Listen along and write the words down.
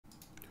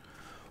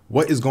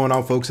What is going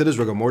on, folks? It is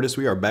Rigor Mortis.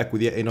 We are back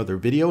with yet another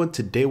video, and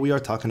today we are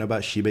talking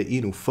about Shiba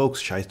Inu.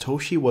 Folks,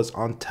 Shytoshi was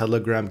on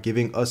Telegram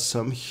giving us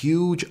some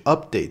huge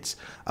updates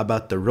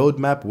about the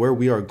roadmap, where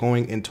we are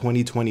going in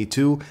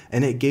 2022,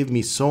 and it gave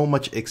me so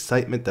much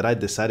excitement that I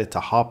decided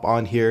to hop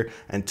on here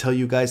and tell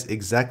you guys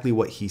exactly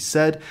what he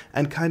said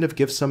and kind of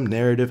give some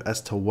narrative as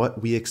to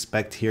what we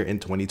expect here in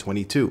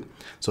 2022.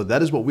 So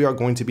that is what we are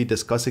going to be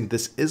discussing.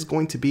 This is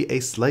going to be a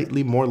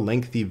slightly more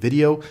lengthy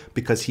video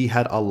because he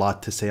had a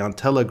lot to say on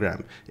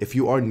Telegram. If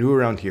you are new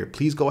around here,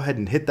 please go ahead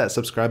and hit that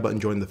subscribe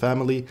button, join the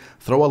family,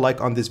 throw a like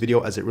on this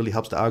video as it really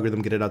helps the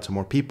algorithm get it out to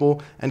more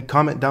people, and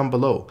comment down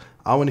below.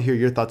 I want to hear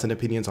your thoughts and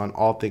opinions on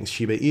all things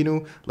Shiba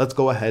Inu. Let's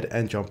go ahead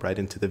and jump right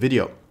into the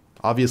video.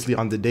 Obviously,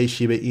 on the day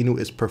Shiba Inu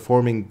is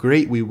performing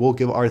great, we will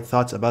give our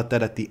thoughts about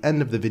that at the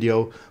end of the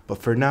video.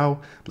 But for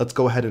now, let's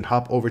go ahead and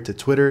hop over to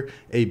Twitter.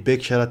 A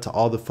big shout out to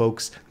all the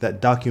folks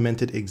that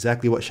documented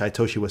exactly what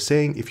Shytoshi was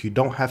saying. If you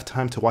don't have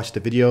time to watch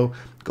the video,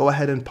 go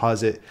ahead and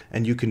pause it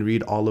and you can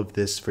read all of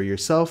this for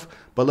yourself.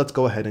 But let's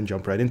go ahead and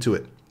jump right into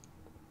it.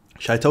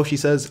 Shytoshi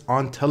says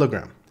on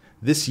Telegram,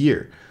 this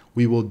year,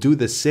 we will do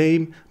the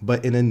same,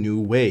 but in a new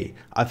way.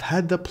 I've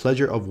had the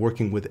pleasure of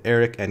working with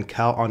Eric and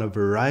Cal on a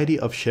variety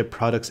of SHIB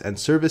products and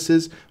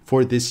services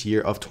for this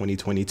year of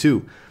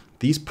 2022.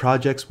 These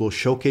projects will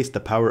showcase the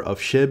power of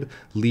SHIB,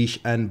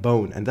 Leash, and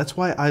Bone, and that's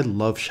why I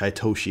love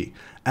Shytoshi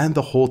and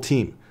the whole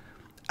team.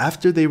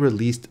 After they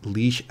released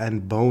Leash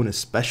and Bone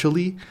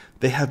especially,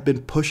 they have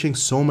been pushing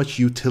so much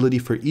utility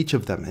for each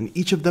of them, and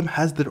each of them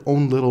has their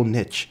own little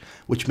niche,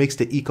 which makes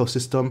the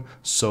ecosystem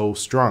so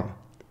strong.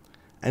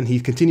 And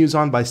he continues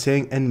on by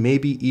saying, and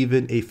maybe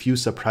even a few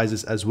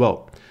surprises as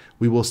well.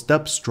 We will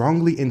step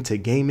strongly into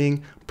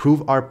gaming,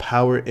 prove our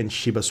power in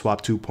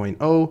SHIBASWAP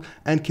 2.0,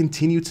 and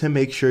continue to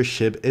make sure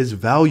SHIB is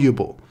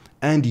valuable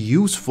and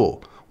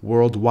useful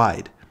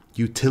worldwide.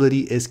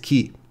 Utility is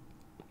key.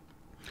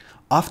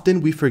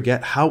 Often we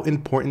forget how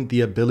important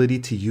the ability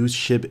to use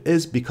SHIB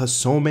is because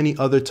so many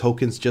other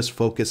tokens just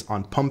focus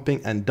on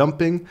pumping and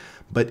dumping,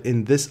 but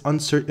in this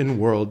uncertain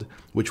world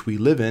which we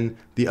live in,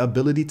 the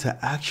ability to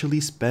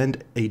actually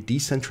spend a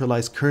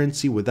decentralized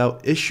currency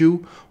without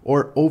issue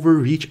or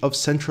overreach of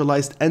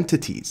centralized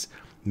entities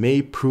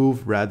may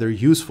prove rather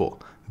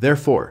useful.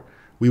 Therefore,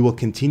 we will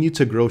continue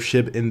to grow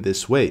SHIB in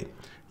this way.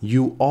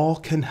 You all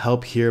can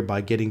help here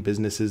by getting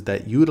businesses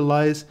that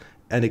utilize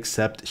and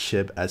accept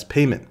SHIB as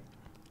payment.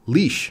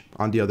 Leash,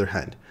 on the other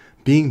hand,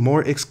 being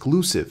more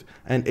exclusive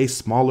and a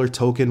smaller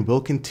token,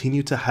 will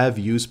continue to have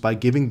use by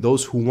giving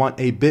those who want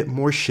a bit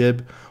more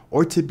SHIB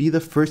or to be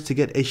the first to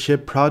get a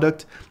SHIB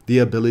product the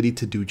ability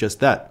to do just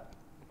that.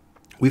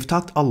 We've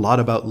talked a lot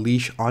about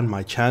Leash on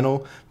my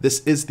channel.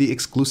 This is the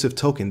exclusive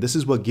token. This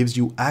is what gives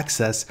you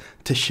access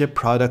to SHIB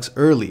products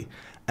early,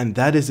 and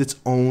that is its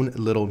own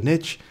little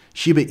niche.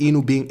 Shiba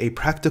Inu being a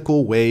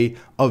practical way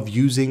of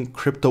using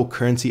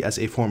cryptocurrency as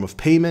a form of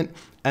payment,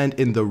 and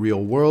in the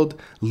real world,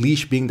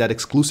 Leash being that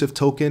exclusive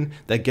token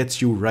that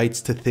gets you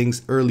rights to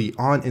things early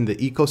on in the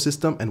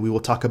ecosystem, and we will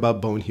talk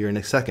about Bone here in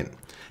a second.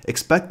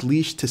 Expect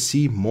Leash to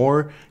see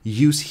more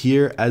use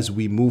here as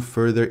we move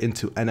further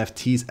into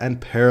NFTs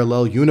and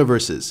parallel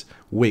universes.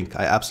 Wink,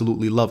 I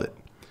absolutely love it.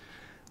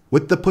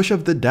 With the push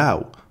of the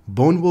DAO,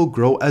 Bone will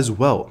grow as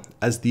well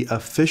as the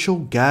official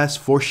gas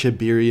for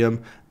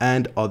Shibarium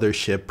and other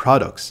SHIB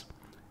products.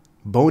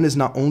 Bone is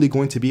not only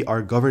going to be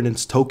our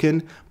governance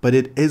token, but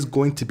it is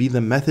going to be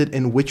the method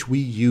in which we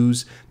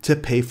use to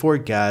pay for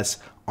gas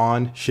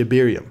on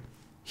Shibarium.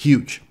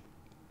 Huge.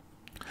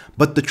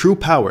 But the true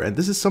power, and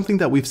this is something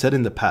that we've said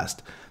in the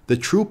past, the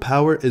true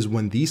power is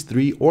when these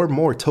three or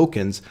more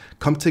tokens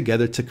come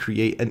together to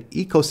create an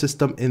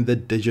ecosystem in the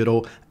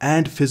digital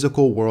and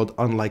physical world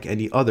unlike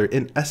any other.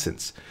 In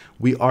essence,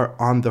 we are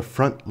on the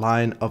front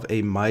line of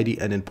a mighty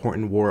and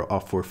important war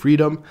for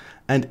freedom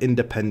and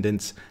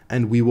independence,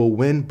 and we will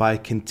win by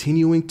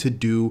continuing to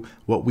do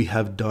what we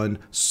have done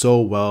so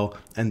well,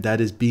 and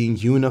that is being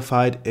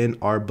unified in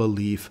our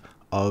belief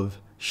of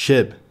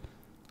SHIB.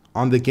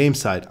 On the game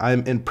side, I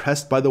am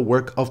impressed by the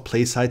work of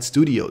Playside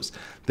Studios.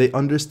 They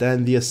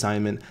understand the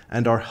assignment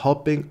and are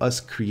helping us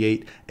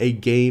create a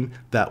game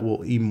that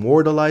will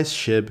immortalize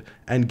SHIB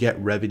and get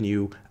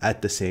revenue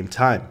at the same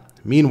time.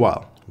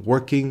 Meanwhile,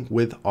 working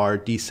with our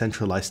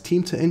decentralized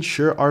team to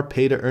ensure our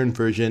pay-to-earn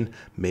version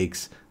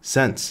makes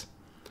sense.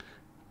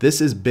 This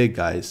is big,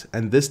 guys,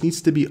 and this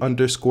needs to be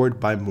underscored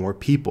by more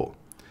people.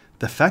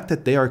 The fact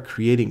that they are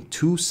creating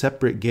two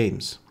separate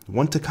games,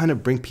 one to kind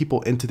of bring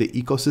people into the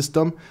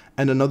ecosystem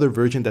and another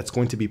version that's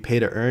going to be pay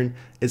to earn,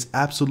 is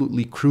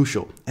absolutely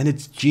crucial, and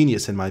it's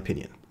genius in my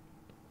opinion.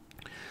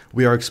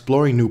 We are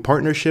exploring new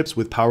partnerships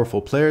with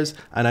powerful players,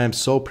 and I am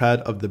so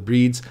proud of the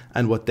breeds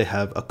and what they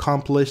have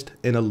accomplished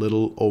in a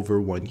little over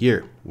 1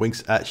 year.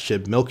 Winks at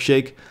Shib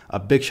Milkshake. A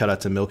big shout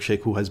out to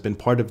Milkshake, who has been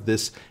part of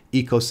this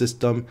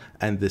ecosystem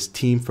and this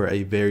team for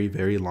a very,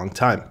 very long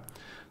time.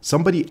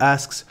 Somebody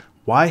asks,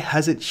 why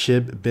hasn't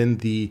Shib been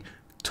the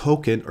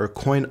token or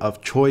coin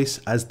of choice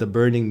as the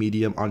burning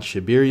medium on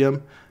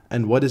Shibarium,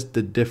 and what is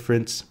the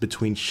difference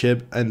between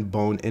SHIB and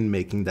Bone in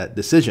making that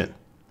decision?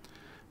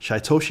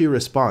 Shytoshi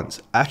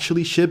responds,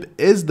 actually Shib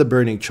is the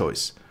burning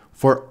choice.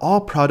 For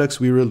all products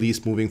we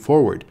release moving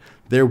forward,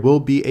 there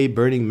will be a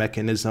burning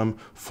mechanism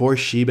for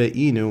Shiba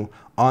Inu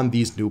on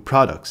these new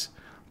products.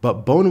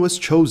 But Bone was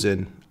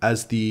chosen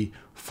as the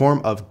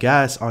form of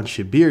gas on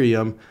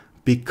Shibarium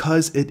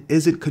because it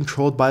isn't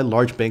controlled by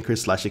large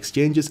bankers /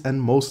 exchanges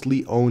and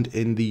mostly owned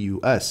in the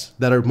US,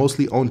 that are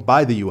mostly owned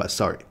by the US,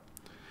 sorry.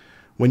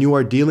 When you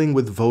are dealing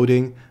with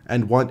voting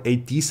and want a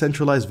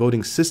decentralized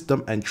voting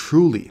system and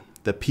truly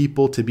the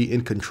people to be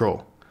in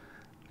control,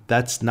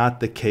 that's not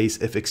the case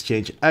if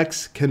Exchange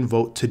X can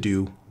vote to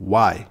do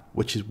Y,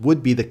 which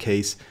would be the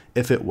case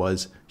if it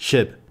was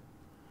Shib.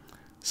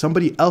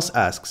 Somebody else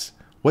asks,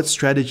 what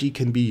strategy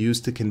can be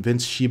used to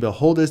convince Shiba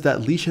holders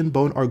that Leash and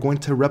Bone are going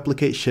to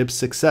replicate Shib's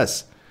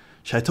success?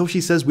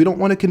 Shytoshi says we don't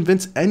want to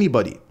convince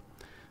anybody.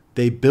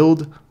 They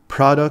build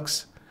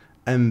products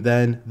and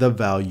then the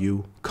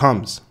value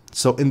comes.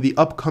 So in the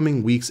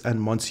upcoming weeks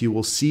and months, you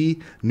will see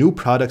new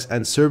products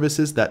and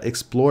services that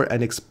explore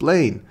and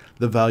explain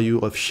the value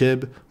of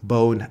Shib,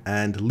 Bone,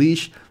 and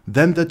Leash.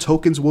 Then the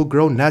tokens will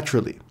grow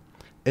naturally,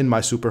 in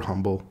my super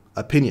humble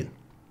opinion.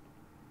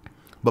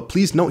 But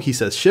please note, he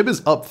says, Shib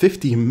is up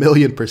 50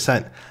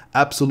 million%.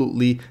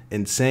 Absolutely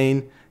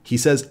insane. He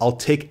says, I'll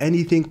take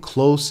anything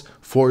close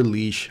for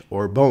Leash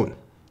or Bone.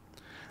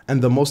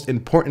 And the most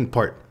important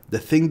part, the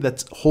thing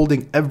that's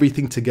holding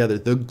everything together,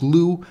 the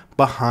glue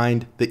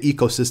behind the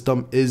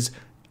ecosystem, is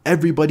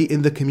everybody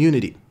in the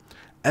community.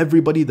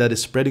 Everybody that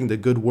is spreading the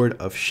good word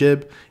of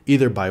Shib,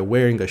 either by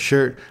wearing a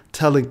shirt,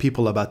 telling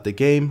people about the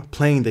game,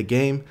 playing the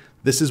game.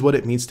 This is what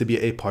it means to be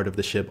a part of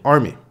the Shib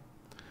army.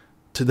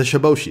 To the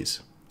Shiboshis.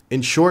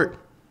 In short,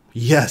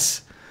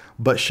 yes,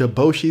 but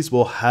Shiboshis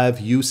will have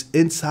use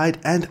inside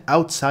and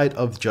outside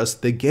of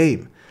just the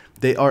game.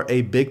 They are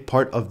a big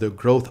part of the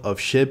growth of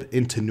Shib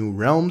into new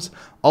realms.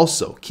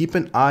 Also, keep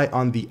an eye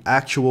on the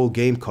actual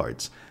game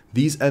cards.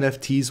 These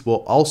NFTs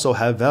will also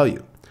have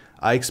value.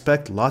 I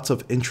expect lots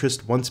of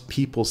interest once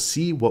people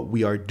see what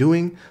we are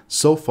doing.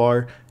 So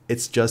far,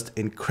 it's just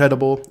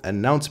incredible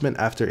announcement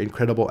after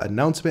incredible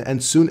announcement,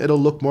 and soon it'll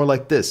look more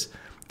like this.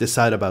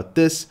 Decide about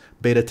this,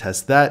 beta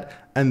test that,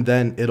 and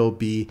then it'll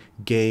be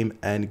game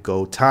and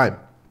go time.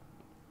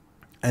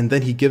 And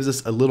then he gives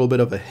us a little bit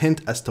of a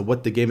hint as to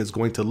what the game is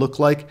going to look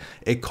like.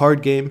 A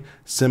card game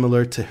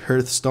similar to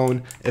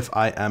Hearthstone, if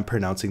I am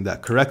pronouncing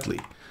that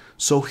correctly.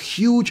 So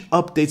huge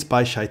updates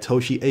by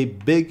Shytoshi. A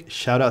big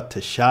shout out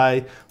to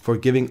Shy for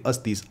giving us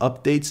these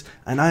updates.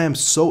 And I am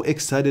so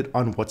excited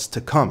on what's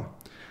to come.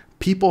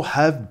 People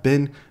have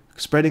been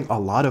spreading a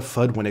lot of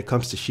FUD when it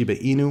comes to Shiba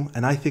Inu,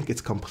 and I think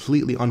it's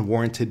completely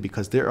unwarranted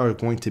because there are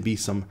going to be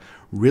some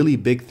really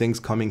big things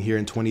coming here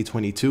in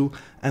 2022.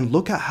 And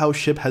look at how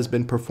Shib has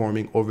been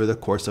performing over the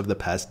course of the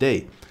past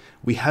day.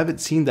 We haven't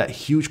seen that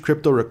huge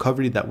crypto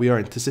recovery that we are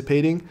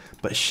anticipating,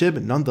 but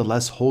Shib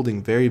nonetheless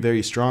holding very,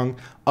 very strong,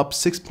 up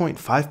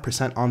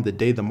 6.5% on the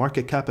day. The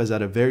market cap is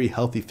at a very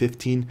healthy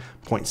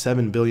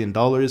 $15.7 billion.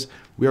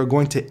 We are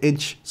going to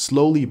inch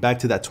slowly back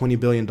to that $20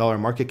 billion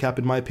market cap,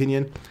 in my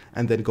opinion,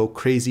 and then go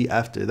crazy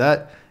after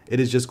that. It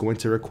is just going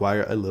to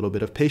require a little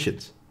bit of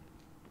patience.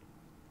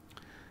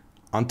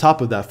 On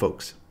top of that,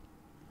 folks,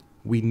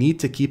 we need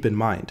to keep in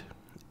mind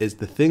is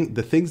the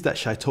things that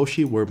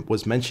Shytoshi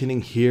was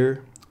mentioning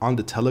here on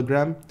the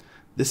Telegram.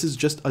 This is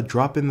just a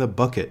drop in the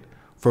bucket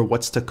for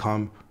what's to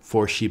come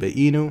for Shiba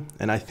Inu,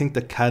 and I think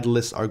the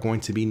catalysts are going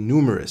to be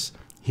numerous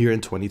here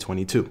in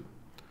 2022.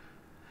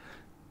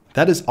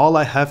 That is all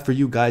I have for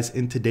you guys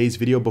in today's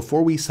video.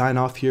 Before we sign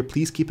off here,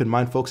 please keep in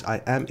mind, folks,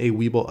 I am a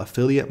Webull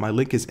affiliate. My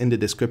link is in the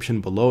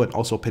description below and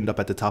also pinned up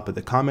at the top of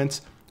the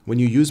comments. When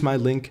you use my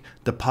link,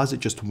 deposit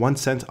just 1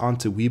 cent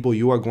onto Webull,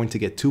 you are going to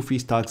get 2 free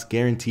stocks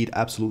guaranteed,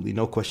 absolutely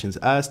no questions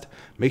asked.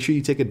 Make sure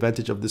you take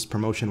advantage of this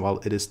promotion while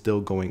it is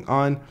still going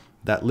on.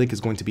 That link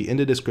is going to be in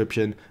the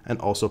description and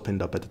also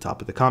pinned up at the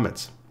top of the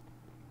comments.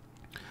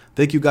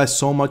 Thank you guys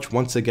so much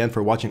once again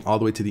for watching all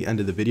the way to the end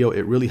of the video.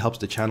 It really helps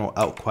the channel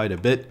out quite a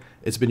bit.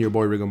 It's been your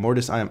boy Rigor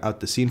Mortis. I am out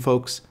the scene,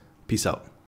 folks. Peace out.